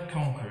and great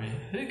conqueror.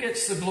 Who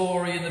gets the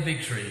glory and the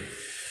victory?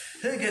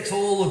 Who gets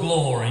all the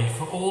glory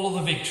for all of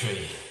the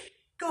victory?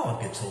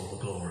 God gets all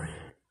the glory.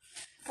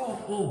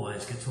 God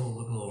always gets all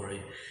the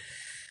glory.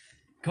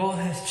 God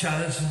has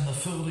chosen the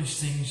foolish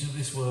things of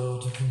this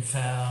world to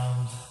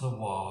confound the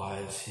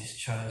wise. He's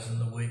chosen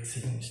the weak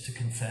things to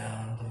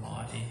confound the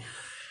mighty.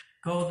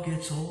 God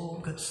gets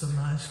the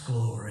most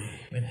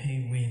glory when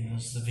he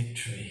wins the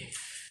victory,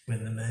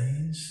 when the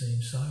means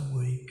seem so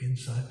weak and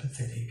so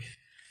pathetic,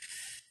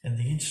 and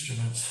the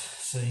instruments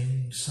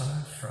seem so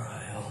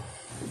frail.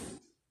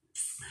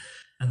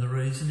 And the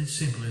reason is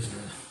simple, isn't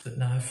it? That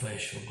no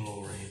flesh will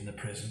glory in the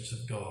presence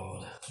of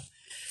God.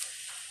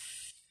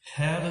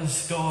 How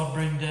does God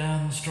bring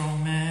down the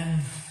strong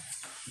man?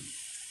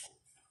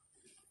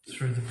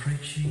 Through the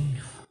preaching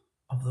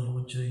of the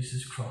Lord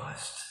Jesus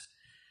Christ.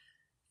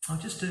 I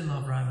just do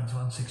love Romans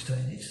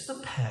 1:16. It's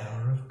the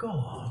power of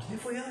God.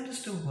 If we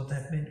understood what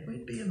that meant,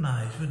 we'd be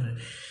amazed, wouldn't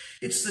it?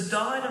 It's the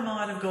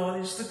dynamite of God.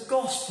 It's the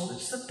gospel.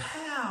 It's the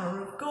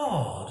power of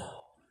God.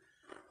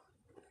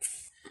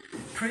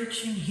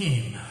 Preaching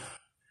him.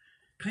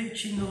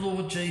 Preaching the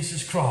Lord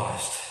Jesus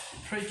Christ.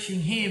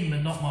 Preaching him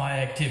and not my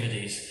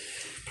activities.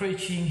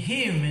 Preaching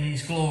him in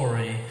his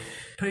glory,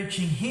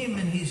 preaching him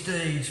in his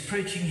deeds,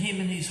 preaching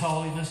him in his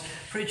holiness,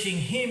 preaching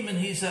him in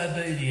his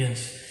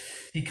obedience.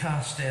 He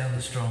casts down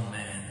the strong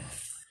man.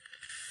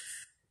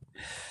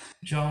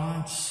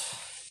 Giants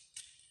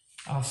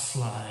are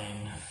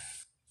slain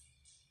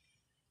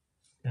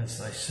as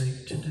they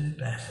seek to do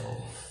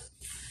battle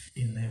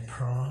in their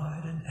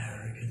pride and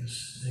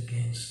arrogance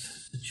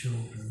against the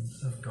children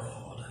of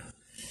God.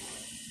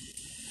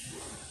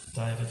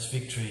 David's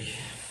victory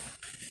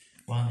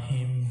won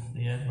him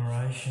the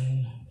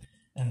admiration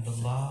and the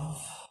love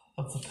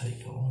of the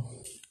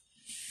people.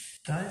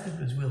 David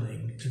was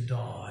willing to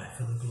die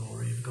for the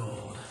glory of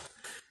God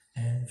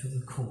and for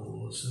the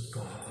cause of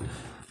God.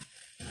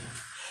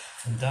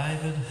 And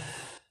David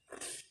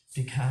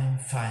became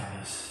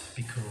famous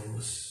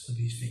because of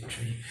his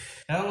victory.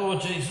 Our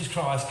Lord Jesus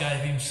Christ gave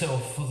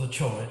himself for the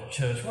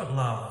church. What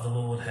love the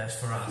Lord has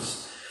for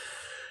us.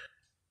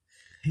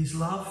 His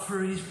love for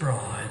his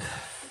bride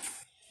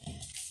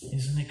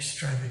is an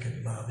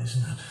extravagant love,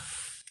 isn't it?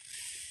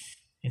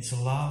 It's a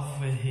love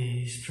where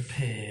he's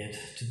prepared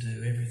to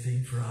do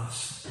everything for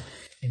us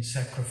in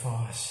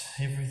sacrifice,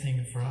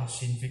 everything for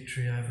us in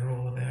victory over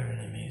all of our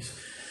enemies.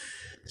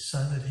 so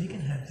that he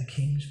can have the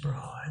king's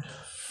bride,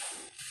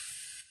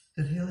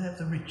 that he'll have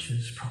the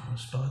riches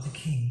promised by the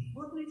king.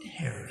 What an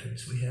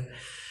inheritance we have.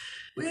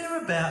 We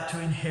are about to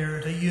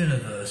inherit a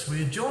universe.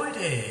 We are joint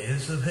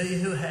heirs of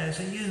he who has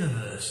a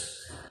universe.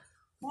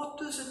 What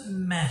does it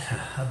matter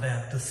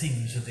about the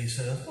things of this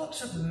earth? What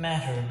does it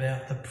matter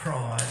about the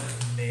pride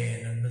of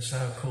men and the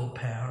so-called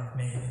power of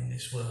men in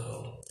this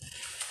world?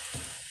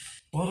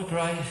 What a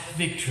great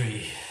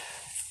victory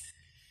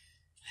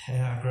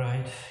our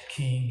great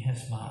King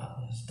has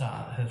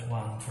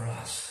won for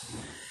us.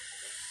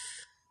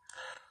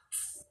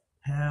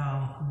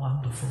 How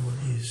wonderful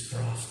it is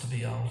for us to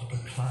be able to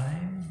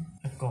proclaim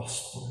a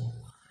gospel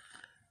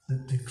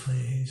that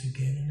declares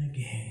again and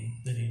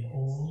again that in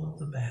all of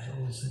the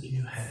battles that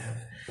you have,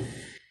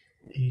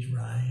 he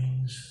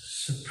reigns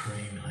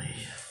supremely.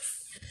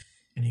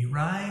 And he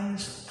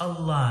reigns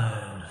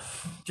alone,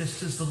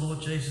 just as the Lord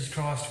Jesus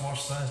Christ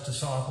washed those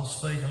disciples'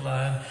 feet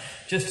alone,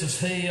 just as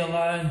he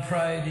alone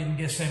prayed in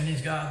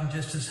Gethsemane's garden,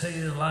 just as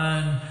he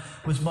alone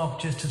was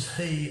mocked, just as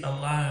he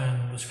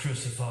alone was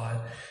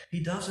crucified.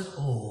 He does it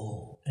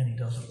all, and he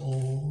does it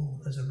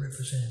all as a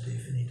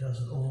representative, and he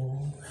does it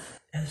all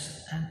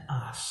as an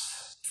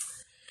us.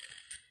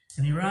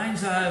 And he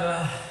reigns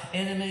over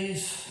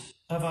enemies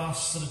of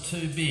us that are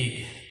too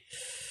big.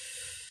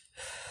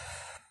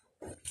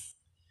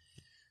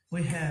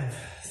 We have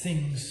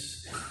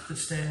things that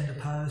stand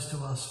opposed to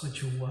us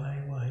which are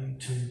way, way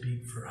too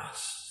big for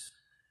us.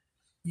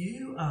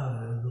 You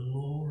owe the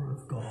law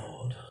of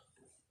God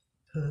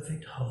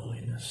perfect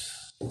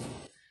holiness,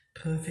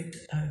 perfect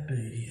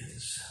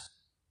obedience.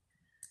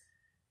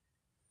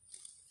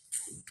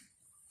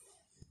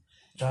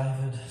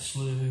 David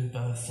slew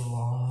both the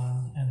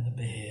lion and the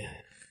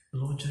bear. The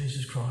Lord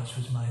Jesus Christ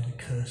was made a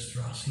curse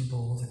for us. He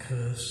bore the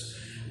curse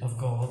of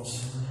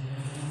God's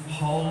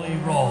holy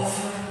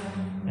wrath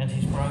and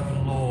his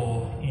broken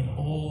law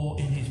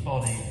in his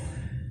body,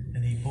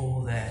 and he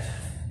bore that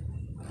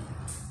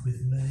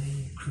with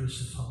me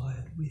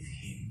crucified with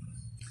him.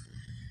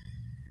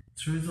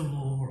 Through the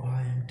law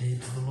I am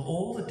dead to the law.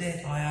 All the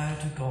debt I owe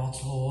to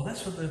God's law.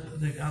 That's what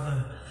the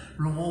other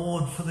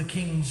reward for the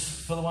king's,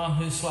 for the one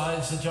who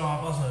slays the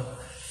giant, wasn't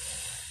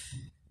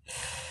it?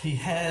 He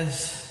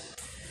has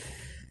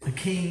the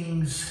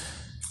king's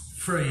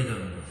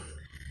freedom.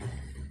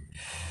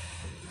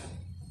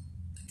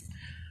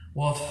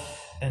 What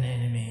an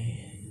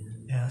enemy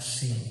our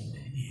sin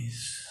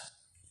is.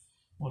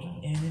 What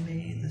an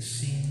enemy the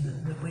sin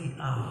that we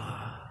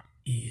are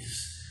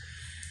is.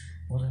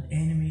 What an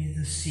enemy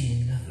the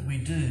sin that we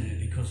do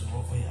because of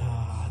what we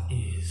are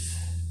is.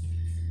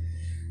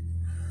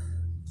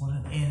 What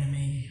an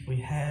enemy we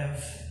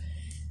have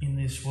in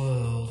this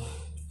world,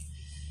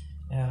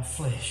 our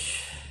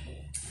flesh.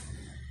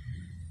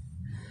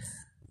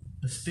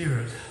 The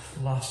spirit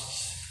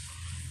lusts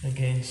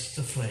against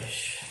the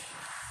flesh,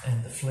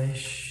 and the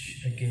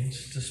flesh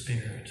against the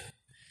spirit.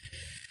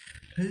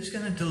 Who's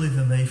going to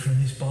deliver me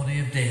from this body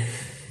of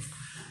death?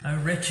 O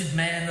wretched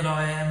man that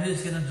I am,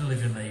 who's going to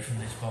deliver me from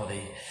this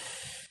body?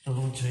 The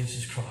Lord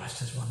Jesus Christ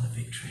has won the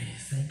victory.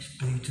 Thanks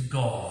be to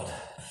God.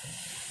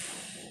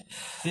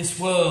 This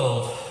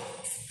world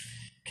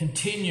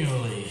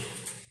continually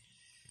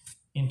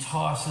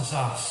entices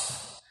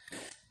us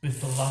with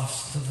the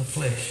lust of the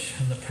flesh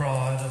and the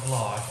pride of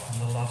life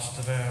and the lust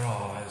of our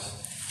eyes.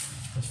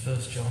 As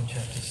 1 John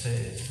chapter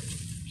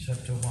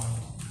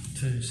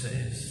 1-2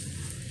 says,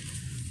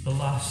 the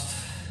lust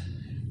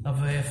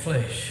of our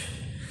flesh.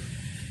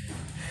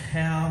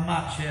 How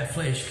much our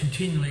flesh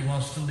continually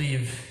wants to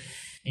live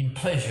in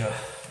pleasure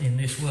in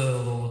this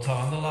world all the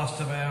time. The lust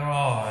of our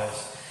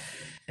eyes.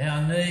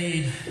 Our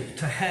need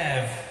to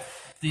have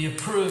the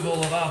approval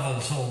of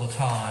others all the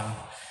time.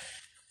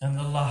 And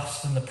the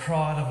lust and the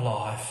pride of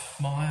life.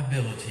 My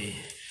ability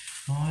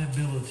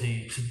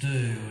to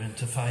do and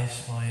to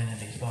face my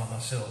enemies by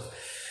myself.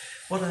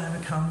 What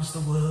overcomes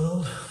the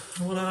world?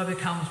 What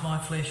overcomes my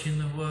flesh in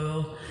the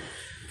world?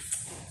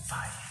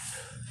 Faith.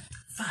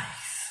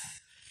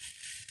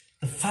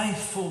 The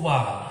faithful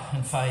one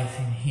and faith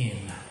in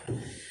him.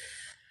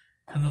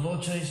 And the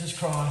Lord Jesus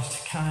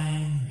Christ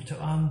came to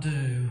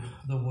undo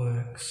the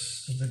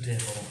works of the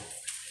devil.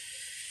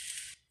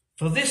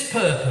 For this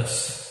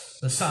purpose,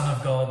 the Son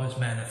of God was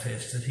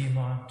manifest, that he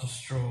might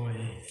destroy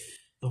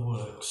the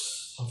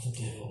works of the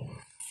devil.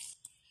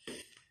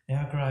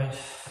 Our great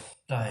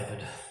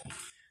David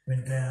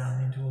went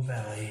down into a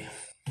valley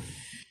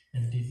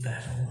and did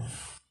battle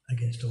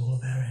against all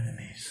of our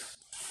enemies,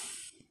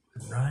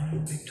 and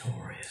reigned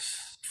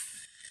victorious,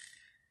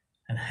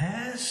 and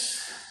has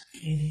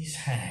in his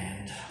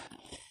hand,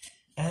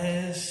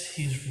 as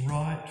his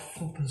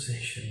rightful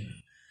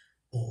possession,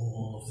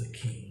 all of the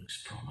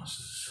king's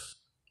promises.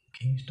 The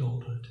king's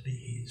daughter to be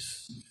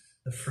his,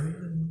 the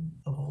freedom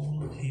of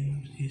all of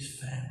him, his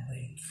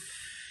family,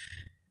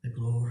 the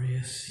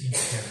glorious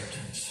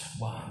inheritance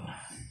won.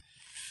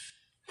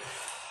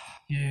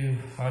 You,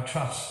 I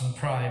trust and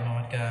pray,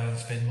 might go and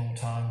spend more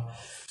time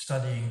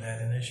studying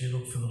that, and as you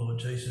look for the Lord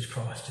Jesus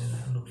Christ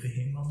and look for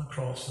him on the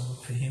cross and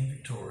look for him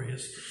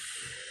victorious,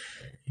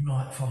 you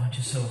might find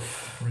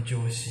yourself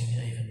rejoicing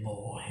even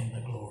more in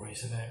the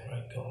glories of our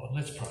great God.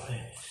 Let's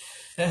pray.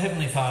 Our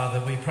Heavenly Father,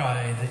 we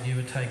pray that you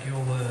would take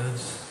your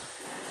words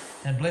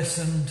and bless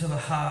them to the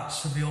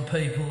hearts of your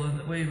people, and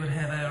that we would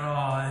have our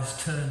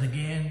eyes turned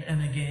again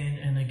and again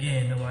and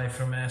again away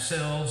from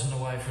ourselves and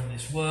away from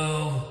this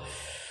world,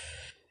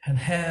 and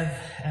have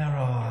our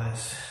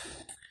eyes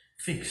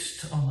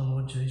fixed on the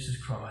Lord Jesus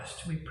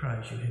Christ. We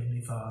praise you,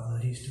 Heavenly Father,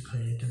 that he's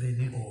declared to be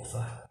the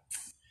author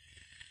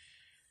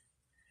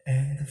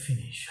and the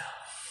finisher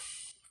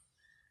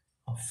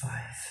of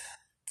faith.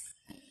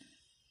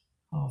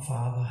 Oh,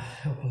 Father,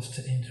 help us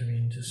to enter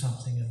into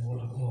something of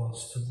what it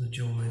was, for the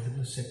joy that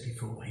was set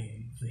before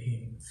him, for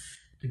him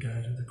to go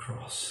to the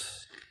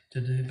cross,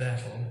 to do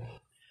battle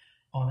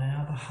on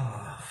our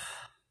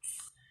behalf,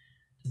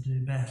 to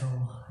do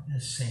battle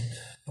as sent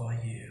by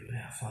you,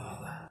 our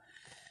Father.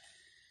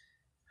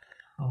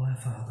 Oh, our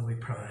Father, we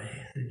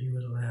pray that you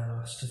would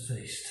allow us to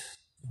feast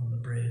on the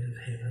bread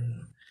of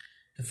heaven,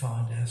 to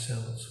find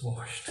ourselves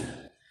washed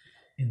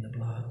in the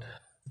blood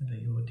of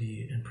your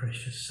dear and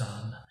precious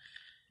Son,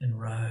 and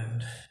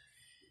robed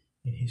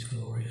in his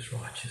glorious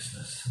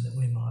righteousness, and that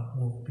we might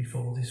walk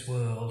before this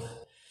world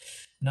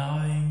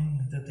knowing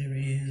that there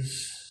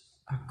is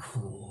a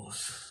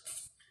cause,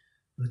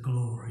 the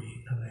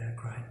glory of our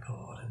great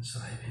God and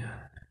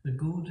Saviour, the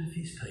good of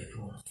his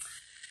people.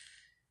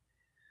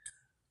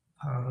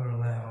 Father,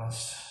 allow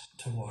us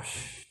to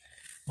wash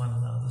one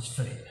another's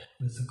feet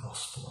with the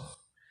gospel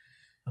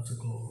of the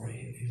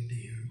glory of your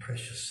dear and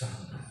precious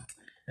Son,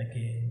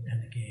 again